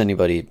 if there's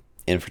anybody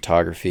in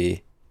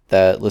photography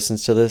that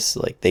listens to this,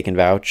 like, they can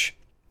vouch,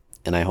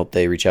 and I hope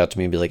they reach out to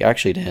me and be like,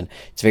 actually, Dan,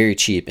 it's very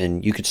cheap,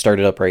 and you could start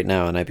it up right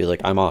now, and I'd be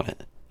like, I'm on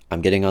it.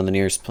 I'm getting on the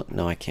nearest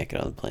no, I can't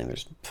get on the plane.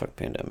 There's a fucking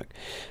pandemic.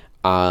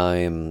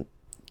 I'm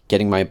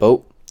getting my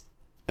boat.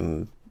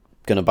 I'm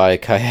gonna buy a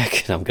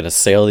kayak, and I'm gonna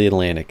sail the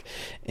Atlantic,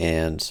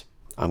 and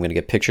I'm going to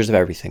get pictures of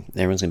everything.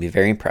 Everyone's going to be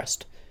very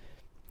impressed.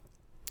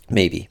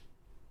 Maybe.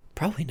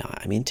 Probably not.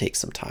 I mean, it takes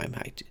some time.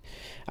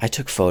 I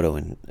took photo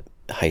in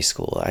high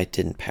school. I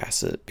didn't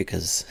pass it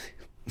because,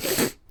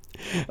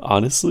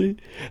 honestly,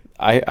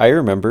 I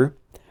remember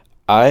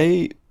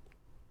I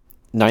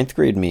ninth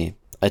grade me,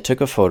 I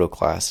took a photo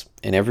class,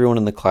 and everyone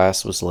in the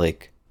class was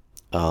like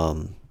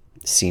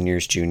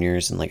seniors,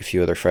 juniors, and like a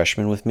few other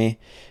freshmen with me.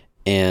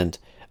 And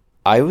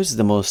I was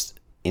the most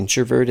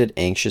introverted,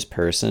 anxious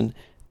person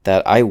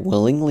that I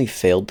willingly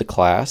failed the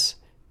class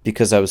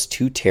because I was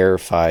too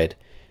terrified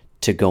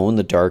to go in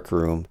the dark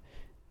room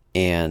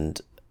and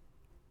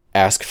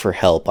ask for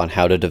help on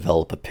how to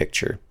develop a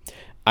picture.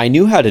 I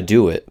knew how to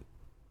do it,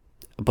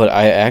 but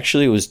I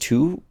actually was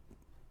too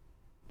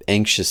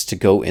anxious to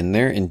go in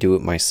there and do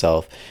it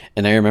myself.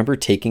 And I remember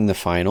taking the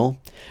final.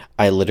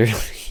 I literally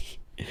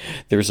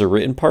there was a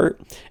written part,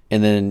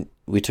 and then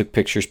we took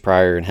pictures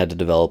prior and had to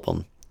develop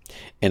them.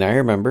 And I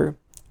remember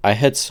I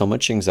had so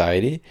much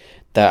anxiety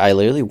that I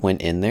literally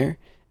went in there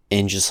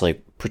and just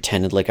like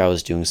pretended like I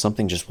was doing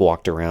something, just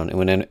walked around. And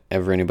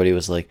whenever anybody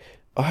was like,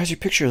 "Oh, how's your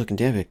picture looking,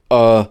 David?"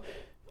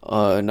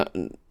 Not,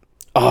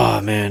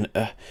 oh man,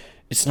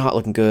 it's not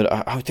looking good.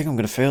 I think I'm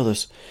gonna fail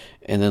this.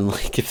 And then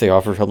like if they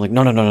offer help, I'm like,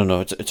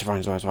 no, it's fine,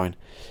 it's fine.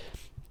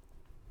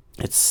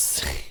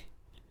 It's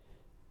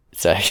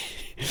it's actually,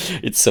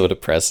 it's so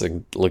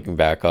depressing looking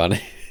back on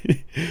it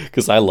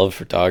because I love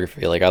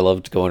photography. Like I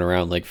loved going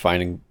around like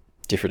finding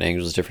different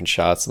angles, different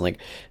shots, and like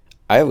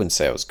I wouldn't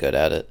say I was good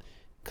at it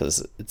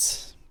because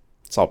it's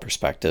all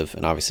perspective,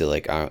 and obviously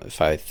like if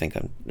I think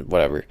I'm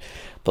whatever,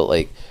 but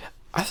like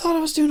I thought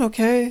I was doing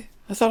okay.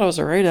 I thought I was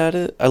alright at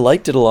it. I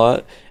liked it a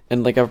lot,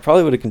 and like I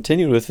probably would have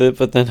continued with it,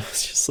 but then I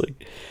was just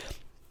like,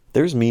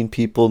 there's mean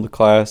people in the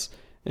class,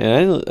 and I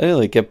didn't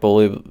like get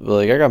bullied, but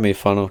like I got made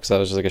fun of because I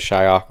was just like a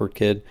shy, awkward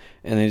kid,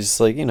 and they just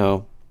like, I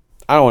don't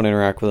want to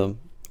interact with them.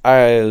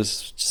 I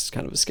was just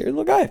kind of a scared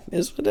little guy. It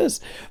is what it is.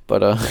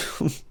 But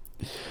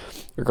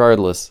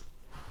regardless,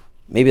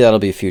 maybe that'll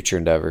be a future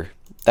endeavor.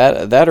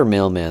 That or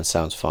mailman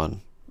sounds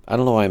fun. I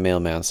don't know why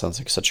mailman sounds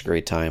like such a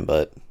great time,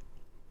 but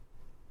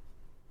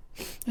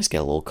I just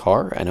get a little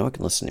car. I know I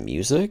can listen to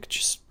music,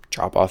 just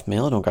drop off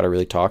mail. I don't got to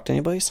really talk to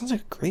anybody. Sounds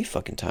like a great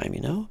fucking time,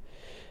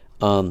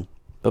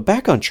 But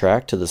back on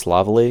track to this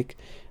lava lake,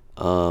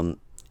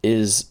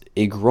 is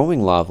a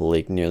growing lava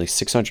lake nearly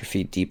 600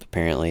 feet deep,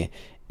 apparently.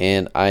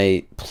 And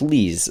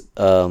obviously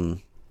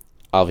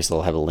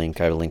I'll have a link.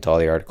 I have a link to all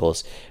the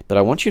articles. But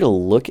I want you to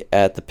look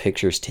at the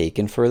pictures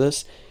taken for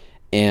this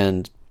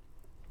and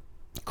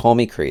call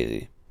me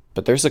crazy.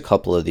 But there's a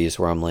couple of these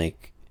where I'm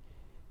like,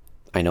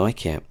 I know I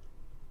can't.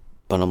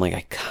 But I'm like,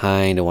 I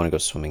kind of want to go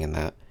swimming in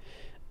that.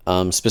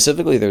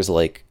 Specifically, there's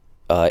like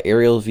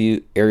aerial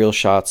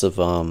shots of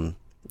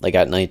like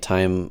at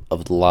nighttime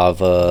of the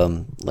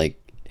lava, like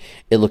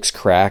it looks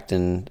cracked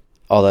and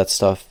all that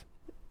stuff,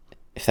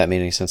 if that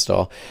made any sense at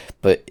all.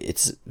 But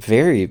it's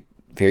very,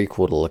 very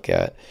cool to look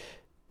at.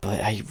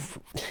 But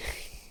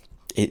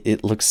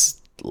it looks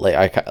like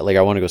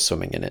I want to go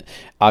swimming in it.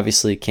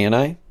 Obviously, can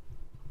I?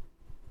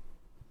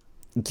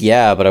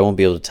 Yeah, but I won't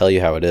be able to tell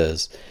you how it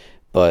is.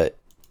 But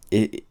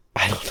I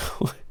don't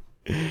know.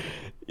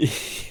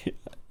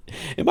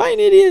 Am I an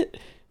idiot?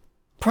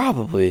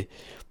 Probably.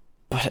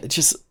 But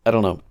just, I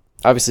don't know.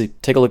 Obviously,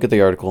 take a look at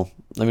the article.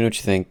 Let me know what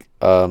you think.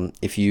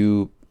 If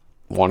you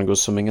want to go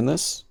swimming in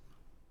this,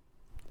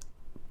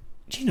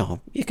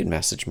 you can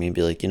message me and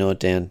be like, you know what,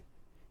 Dan?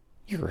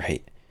 You're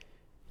right.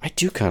 I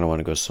do kind of want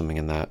to go swimming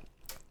in that.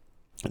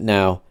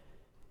 Now,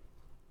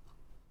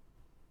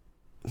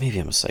 maybe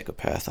I'm a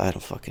psychopath. I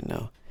don't fucking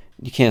know.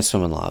 You can't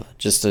swim in lava.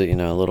 Just a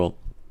little,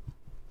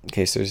 in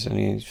case there's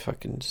any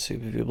fucking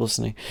stupid people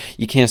listening.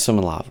 You can't swim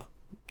in lava.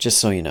 Just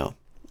so you know.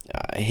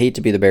 I hate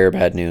to be the bearer of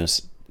bad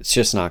news. It's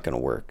just not going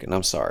to work, and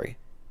I'm sorry.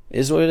 It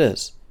is what it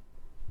is.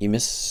 You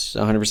miss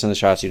 100% of the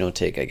shots you don't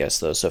take, I guess,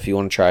 though. So if you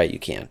want to try it, you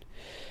can.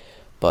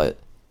 But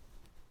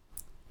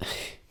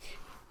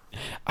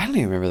I don't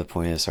even remember the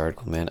point of this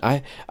article, man.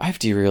 I've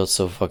derailed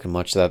so fucking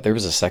much that there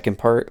was a second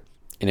part,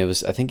 and I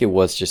think it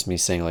was just me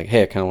saying like,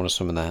 hey, I kind of want to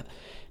swim in that.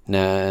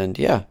 And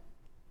yeah,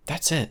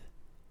 that's it.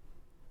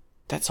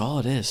 That's all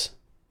it is.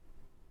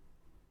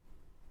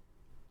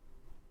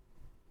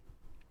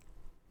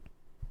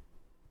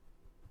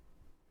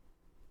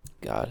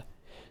 God,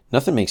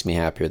 nothing makes me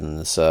happier than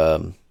this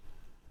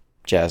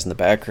jazz in the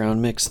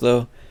background mix,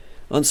 though.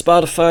 On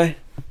Spotify,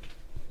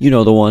 you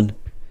know the one.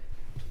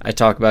 I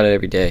talk about it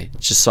every day.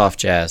 It's just soft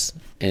jazz,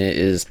 and it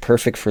is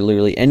perfect for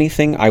literally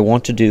anything I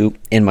want to do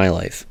in my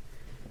life.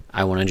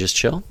 I want to just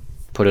chill,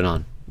 put it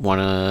on.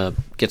 Want to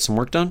get some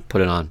work done,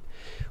 put it on.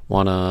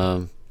 Want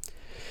to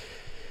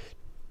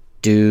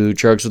do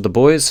drugs with the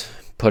boys,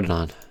 put it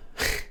on.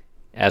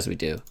 As we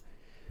do.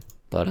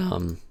 But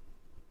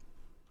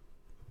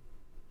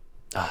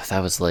that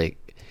was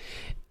like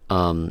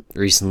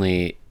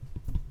recently.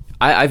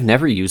 I've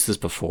never used this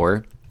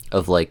before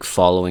of like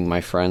following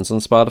my friends on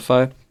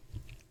Spotify,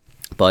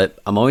 but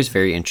I'm always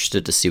very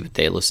interested to see what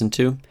they listen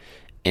to.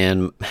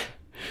 And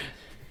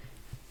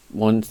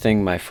one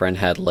thing my friend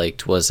had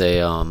liked was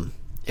it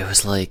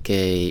was like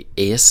a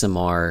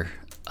ASMR,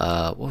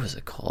 what was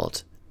it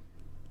called?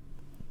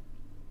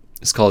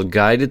 It's called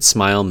Guided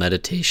Smile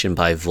Meditation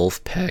by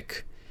Wolf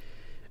Peck.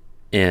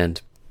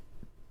 And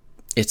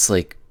it's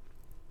like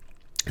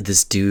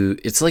this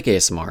dude, it's like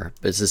ASMR,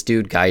 but it's this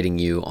dude guiding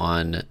you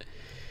on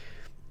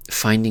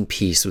finding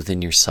peace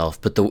within yourself,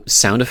 but the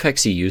sound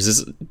effects he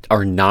uses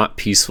are not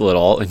peaceful at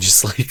all, and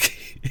just like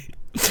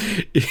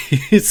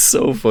it's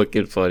so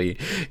fucking funny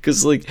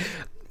because like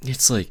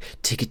it's like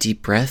take a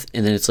deep breath,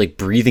 and then it's like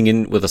breathing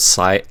in with a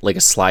slide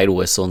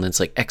whistle, and then it's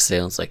like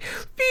exhale, and it's like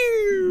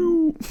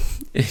pew!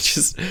 It's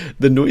just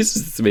the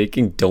noises it's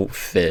making don't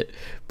fit,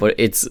 but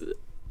it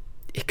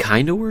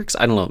kind of works.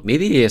 I don't know,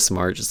 maybe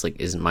ASMR just like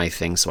isn't my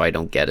thing, so I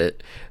don't get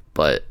it,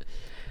 but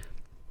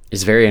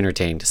it's very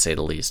entertaining to say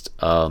the least.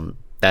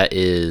 That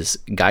is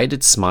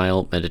Guided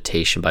Smile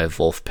Meditation by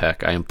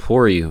Wolfpack. I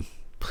implore you,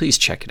 please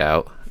check it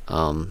out.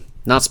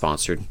 Not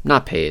sponsored,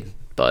 not paid,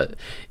 but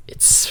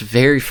it's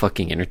very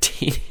fucking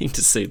entertaining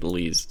to say the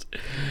least.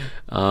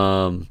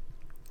 Yeah,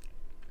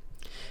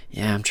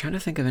 I'm trying to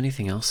think of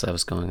anything else that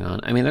was going on.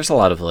 I mean, there's a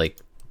lot of like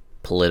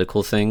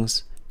political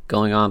things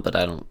going on, but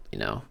I don't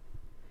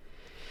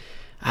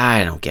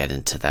get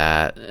into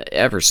that.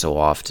 Ever so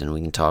often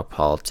we can talk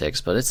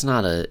politics, but it's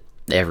not a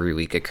every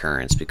week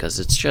occurrence because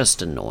it's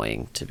just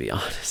annoying, to be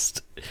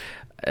honest.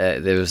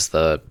 There was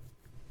the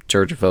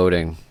Georgia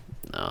voting.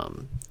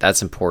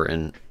 That's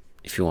important.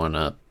 If you want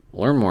to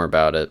learn more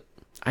about it,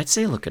 I'd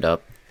say look it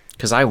up,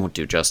 because I won't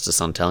do justice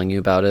on telling you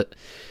about it,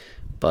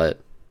 but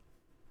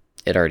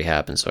it already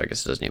happened, so I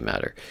guess it doesn't even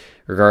matter.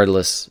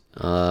 Regardless,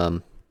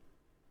 I'd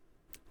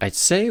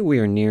say we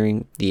are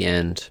nearing the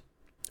end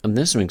of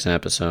this week's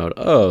episode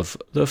of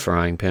the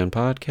Frying Pan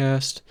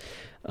Podcast.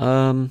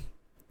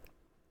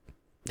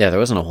 Yeah, there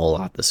wasn't a whole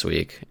lot this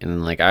week,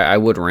 and like I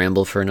would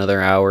ramble for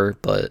another hour,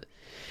 but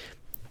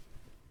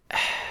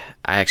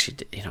I actually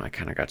did, I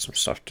kind of got some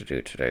stuff to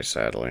do today,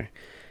 sadly.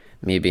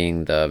 Me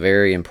being the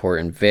very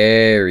important,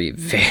 very,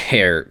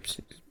 very,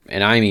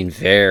 and I mean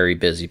very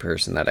busy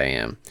person that I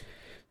am.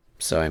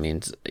 So, I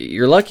mean,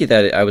 you're lucky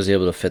that I was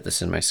able to fit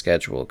this in my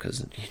schedule,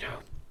 because,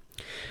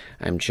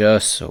 I'm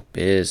just so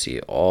busy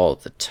all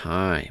the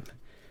time.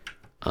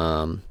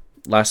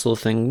 Last little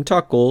thing,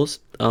 talk goals.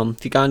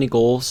 If you got any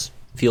goals,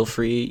 feel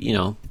free,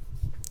 you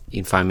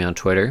can find me on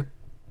Twitter,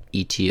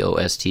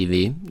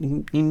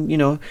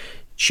 ETOSTV.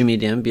 Shoot me a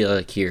DM, be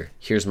like,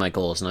 here's my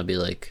goals, and I'll be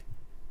like,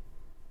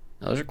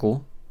 those are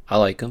cool, I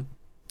like them,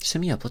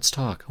 send me up, let's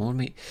talk,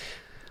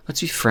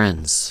 let's be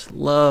friends.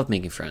 Love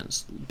making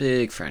friends,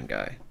 big friend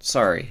guy.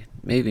 Sorry,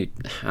 maybe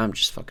I'm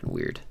just fucking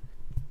weird,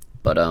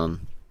 but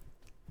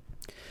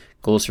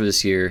goals for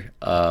this year,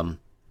 get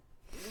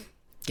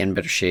in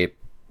better shape.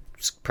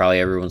 It's probably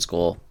everyone's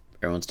goal.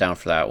 Everyone's down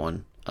for that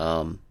one.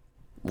 Want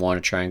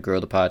to try and grow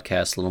the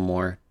podcast a little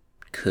more.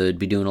 Could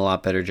be doing a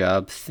lot better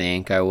job.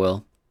 Think I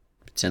will.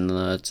 It's in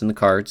the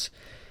cards.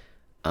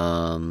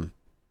 Want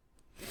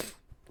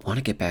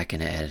to get back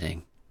into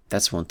editing.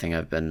 That's one thing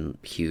I've been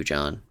huge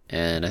on,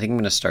 and I think I'm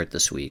going to start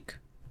this week.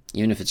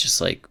 Even if it's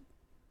just like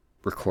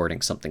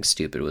recording something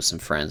stupid with some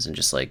friends and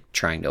just like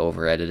trying to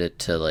over edit it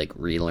to like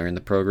relearn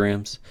the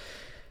programs.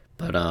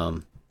 But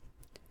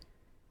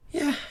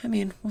yeah, I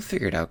mean, we'll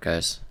figure it out,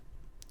 guys.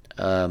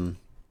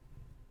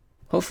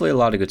 Hopefully a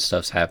lot of good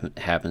stuff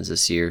happens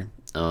this year.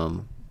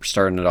 We're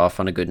starting it off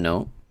on a good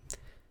note,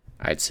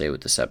 I'd say,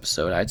 with this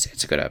episode. I'd say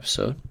it's a good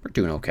episode. We're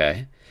doing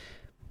okay.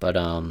 But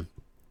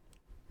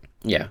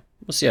yeah,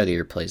 we'll see how the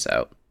year plays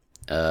out.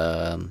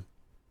 Of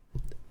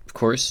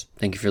course,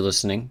 thank you for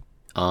listening.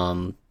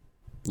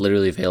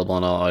 Literally available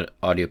on all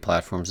audio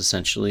platforms,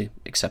 essentially,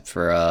 except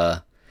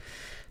for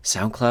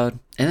SoundCloud.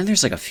 And then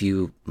there's like a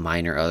few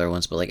minor other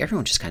ones, but like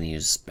everyone just kind of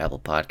uses Apple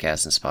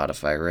Podcasts and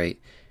Spotify, right?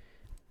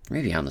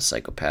 Maybe I'm the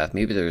psychopath.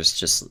 Maybe there's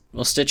just,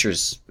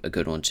 Stitcher's a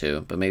good one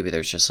too, but maybe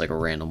there's just like a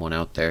random one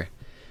out there.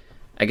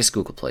 I guess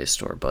Google Play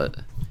Store, but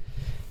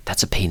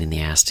that's a pain in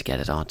the ass to get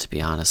it on, to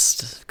be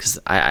honest, because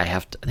I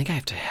think I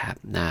have to have,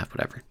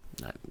 whatever.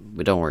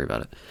 Don't worry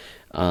about it.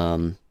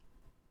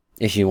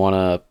 If you want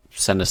to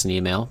send us an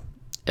email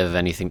of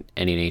anything,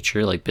 any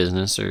nature, like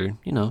business or,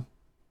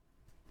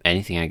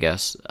 anything, I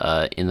guess,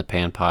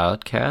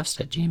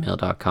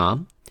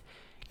 inthepanpodcast@gmail.com.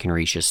 You can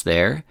reach us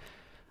there.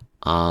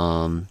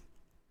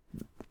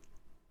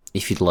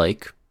 If you'd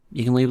like,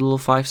 you can leave a little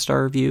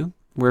 5-star review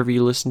wherever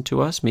you listen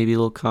to us. Maybe a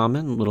little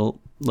comment,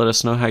 let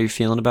us know how you're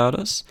feeling about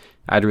us.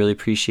 I'd really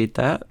appreciate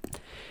that.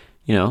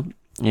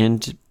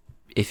 And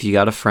if you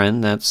got a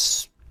friend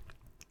that's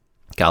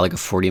got like a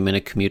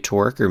 40-minute commute to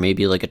work, or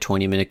maybe like a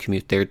 20-minute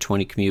commute there,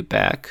 20 commute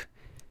back,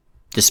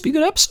 this would be a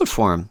good episode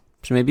for them.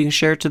 So maybe you can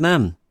share it to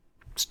them.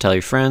 Just tell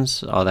your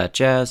friends, all that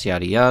jazz,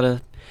 yada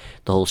yada,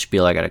 the whole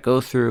spiel I gotta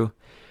go through.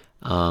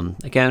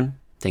 Again,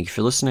 thank you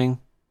for listening.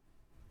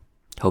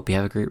 Hope you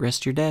have a great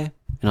rest of your day,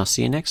 and I'll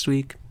see you next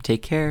week.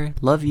 Take care.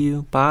 Love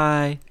you.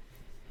 Bye.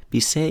 Be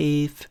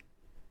safe.